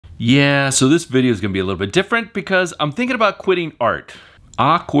Yeah, so this video is gonna be a little bit different because I'm thinking about quitting art.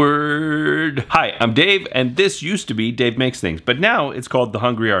 Awkward. Hi, I'm Dave, and this used to be Dave Makes Things, but now it's called The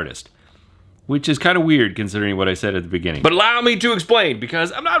Hungry Artist, which is kind of weird considering what I said at the beginning. But allow me to explain,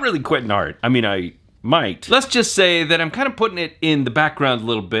 because I'm not really quitting art. I mean, I might. Let's just say that I'm kind of putting it in the background a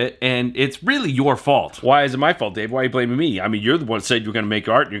little bit, and it's really your fault. Why is it my fault, Dave? Why are you blaming me? I mean, you're the one who said you're gonna make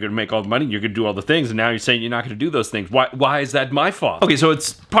art, and you're gonna make all the money, and you're gonna do all the things, and now you're saying you're not gonna do those things. Why is that my fault? Okay, so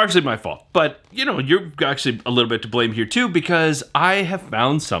it's partially my fault, but you know, you're actually a little bit to blame here too, because I have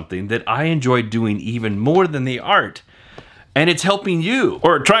found something that I enjoy doing even more than the art. And it's helping you,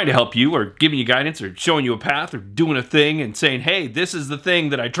 or trying to help you, or giving you guidance, or showing you a path, or doing a thing and saying, hey, this is the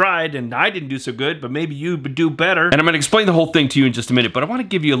thing that I tried and I didn't do so good, but maybe you would do better. And I'm gonna explain the whole thing to you in just a minute, but I wanna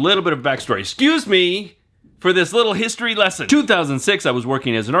give you a little bit of backstory. Excuse me for this little history lesson. 2006, I was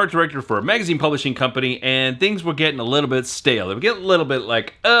working as an art director for a magazine publishing company, and things were getting a little bit stale. They were getting a little bit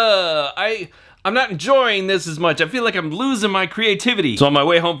like, I'm not enjoying this as much. I feel like I'm losing my creativity. So on my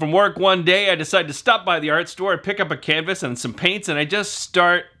way home from work one day, I decided to stop by the art store, pick up a canvas and some paints, and I just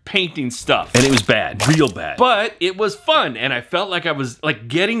start painting stuff. And it was bad, real bad. But it was fun, and I felt like I was like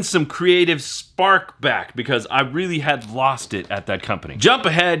getting some creative spark back because I really had lost it at that company. Jump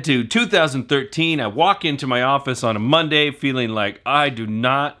ahead to 2013, I walk into my office on a Monday feeling like I do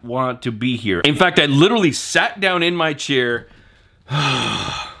not want to be here. In fact, I literally sat down in my chair.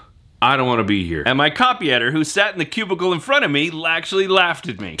 I don't want to be here. And my copy editor, who sat in the cubicle in front of me, actually laughed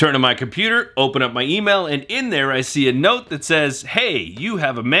at me. Turn on my computer, open up my email, and in there I see a note that says, hey, you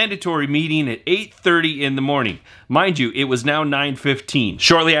have a mandatory meeting at 8:30 in the morning. Mind you, it was now 9:15.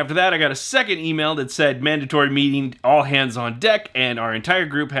 Shortly after that, I got a second email that said mandatory meeting, all hands on deck, and our entire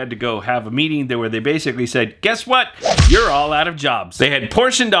group had to go have a meeting where they basically said, guess what? You're all out of jobs. They had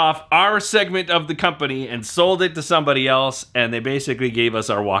portioned off our segment of the company and sold it to somebody else, and they basically gave us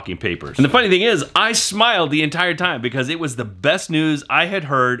our walking papers. And the funny thing is, I smiled the entire time because it was the best news I had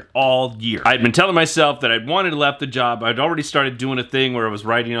heard all year. I'd been telling myself that I'd wanted to left the job. I'd already started doing a thing where I was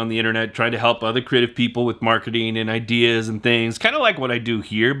writing on the internet, trying to help other creative people with marketing and ideas and things, kind of like what I do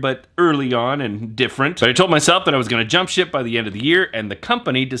here, but early on and different. But I told myself that I was gonna jump ship by the end of the year, and the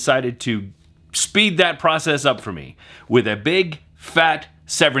company decided to speed that process up for me with a big, fat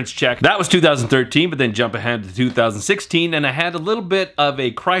severance check. That was 2013, but then jump ahead to 2016, and I had a little bit of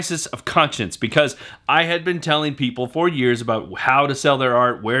a crisis of conscience because I had been telling people for years about how to sell their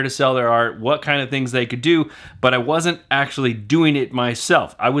art, where to sell their art, what kind of things they could do, but I wasn't actually doing it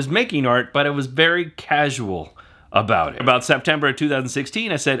myself. I was making art, but I was very casual about it. About September of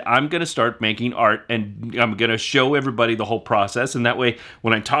 2016, I said, I'm gonna start making art and I'm gonna show everybody the whole process, and that way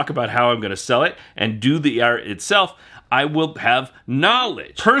when I talk about how I'm gonna sell it and do the art itself, I will have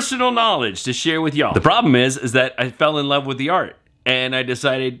knowledge, personal knowledge to share with y'all. The problem is that I fell in love with the art, and I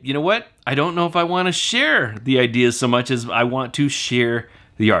decided, you know what? I don't know if I want to share the ideas so much as I want to share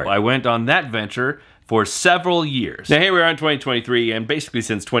the art. I went on that venture for several years. Now here we are in 2023, and basically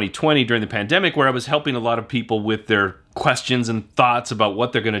since 2020 during the pandemic, where I was helping a lot of people with their questions and thoughts about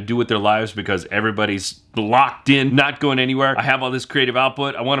what they're gonna do with their lives because everybody's locked in, not going anywhere. I have all this creative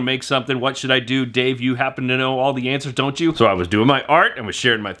output. I wanna make something. What should I do? Dave, you happen to know all the answers, don't you? So I was doing my art and was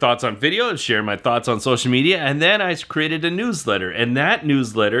sharing my thoughts on video and sharing my thoughts on social media, and then I created a newsletter, and that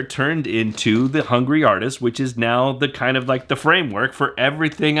newsletter turned into The Hungry Artist, which is now the kind of like the framework for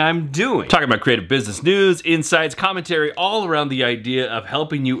everything I'm doing. Talking about creative business news, insights, commentary, all around the idea of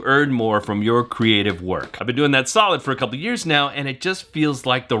helping you earn more from your creative work. I've been doing that solid for a couple years now, and it just feels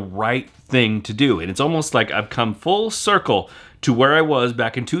like the right thing to do. And it's almost like I've come full circle to where I was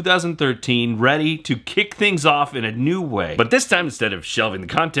back in 2013, ready to kick things off in a new way. But this time, instead of shelving the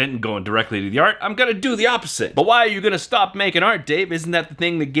content and going directly to the art, I'm gonna do the opposite. But why are you gonna stop making art, Dave? Isn't that the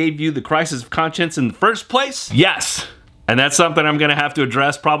thing that gave you the crisis of conscience in the first place? Yes. And that's something I'm gonna have to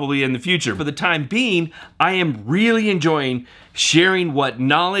address probably in the future. For the time being, I am really enjoying sharing what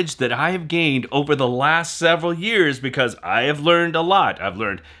knowledge that I have gained over the last several years because I have learned a lot. I've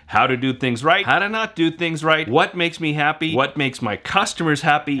learned how to do things right, how to not do things right, what makes me happy, what makes my customers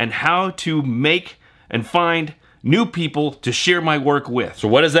happy, and how to make and find new people to share my work with. So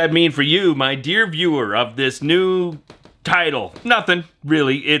what does that mean for you, my dear viewer of this new title? Nothing,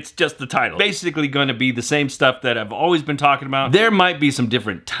 really. It's just the title. Basically gonna be the same stuff that I've always been talking about. There might be some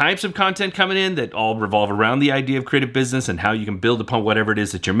different types of content coming in that all revolve around the idea of creative business and how you can build upon whatever it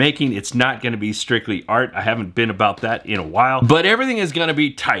is that you're making. It's not gonna be strictly art. I haven't been about that in a while. But everything is gonna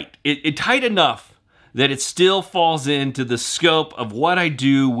be tight. Tight enough that it still falls into the scope of what I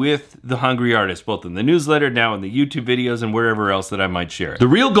do with The Hungry Artist, both in the newsletter, now in the YouTube videos, and wherever else that I might share it. The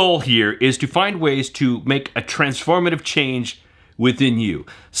real goal here is to find ways to make a transformative change within you.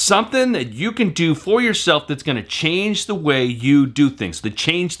 Something that you can do for yourself that's gonna change the way you do things, to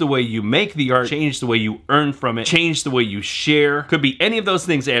change the way you make the art, change the way you earn from it, change the way you share. Could be any of those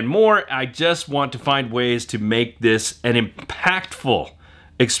things and more. I just want to find ways to make this an impactful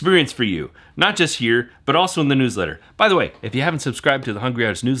experience for you. Not just here, but also in the newsletter. By the way, if you haven't subscribed to the Hungry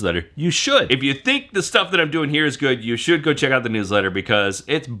Artist newsletter, you should. If you think the stuff that I'm doing here is good, you should go check out the newsletter because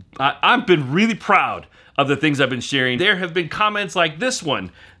I've been really proud of the things I've been sharing. There have been comments like this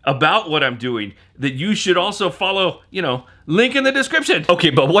one about what I'm doing that you should also follow, link in the description.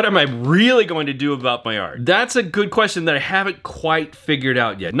 Okay, but what am I really going to do about my art? That's a good question that I haven't quite figured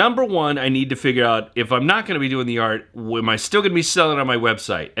out yet. Number one, I need to figure out if I'm not gonna be doing the art, am I still gonna be selling on my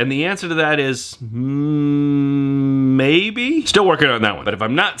website? And the answer to that is maybe. Still working on that one. But if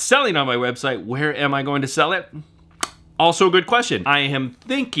I'm not selling on my website, where am I going to sell it? Also a good question. I am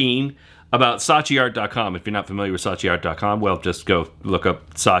thinking about SachiArt.com. If you're not familiar with SachiArt.com, well, just go look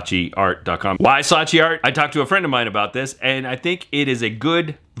up SachiArt.com. Why Sachi Art? I talked to a friend of mine about this, and I think it is a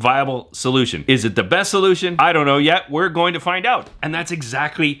good, viable solution. Is it the best solution? I don't know yet. We're going to find out. And that's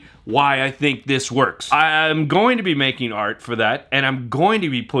exactly why I think this works. I'm going to be making art for that, and I'm going to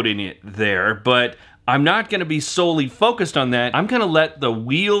be putting it there, but I'm not gonna be solely focused on that. I'm gonna let the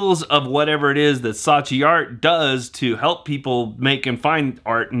wheels of whatever it is that Sachi Art does to help people make and find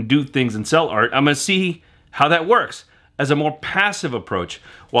art and do things and sell art. I'm gonna see how that works as a more passive approach,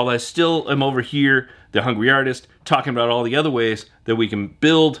 while I still am over here, the Hungry Artist, talking about all the other ways that we can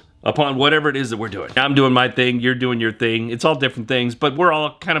build upon whatever it is that we're doing. I'm doing my thing, you're doing your thing. It's all different things, but we're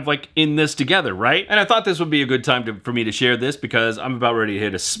all kind of like in this together, right? And I thought this would be a good time for me to share this because I'm about ready to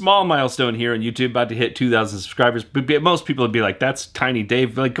hit a small milestone here on YouTube, about to hit 2,000 subscribers. But most people would be like, that's tiny,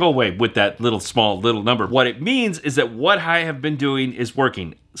 Dave. Like, go away with that little number. What it means is that what I have been doing is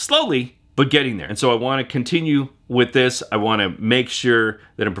working slowly, but getting there. And so I want to continue with this. I want to make sure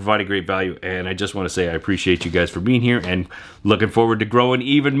that I'm providing great value. And I just want to say I appreciate you guys for being here and looking forward to growing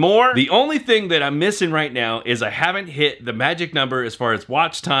even more. The only thing that I'm missing right now is I haven't hit the magic number as far as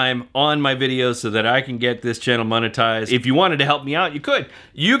watch time on my videos so that I can get this channel monetized. If you wanted to help me out, you could.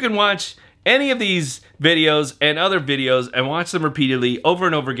 You can watch any of these videos and other videos and watch them repeatedly over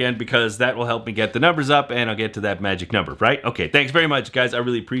and over again because that will help me get the numbers up and I'll get to that magic number, right? Okay, thanks very much, guys. I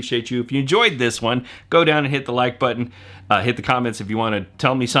really appreciate you. If you enjoyed this one, go down and hit the like button, hit the comments if you want to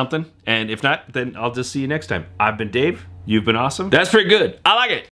tell me something, and if not, then I'll just see you next time. I've been Dave. You've been awesome. That's pretty good. I like it.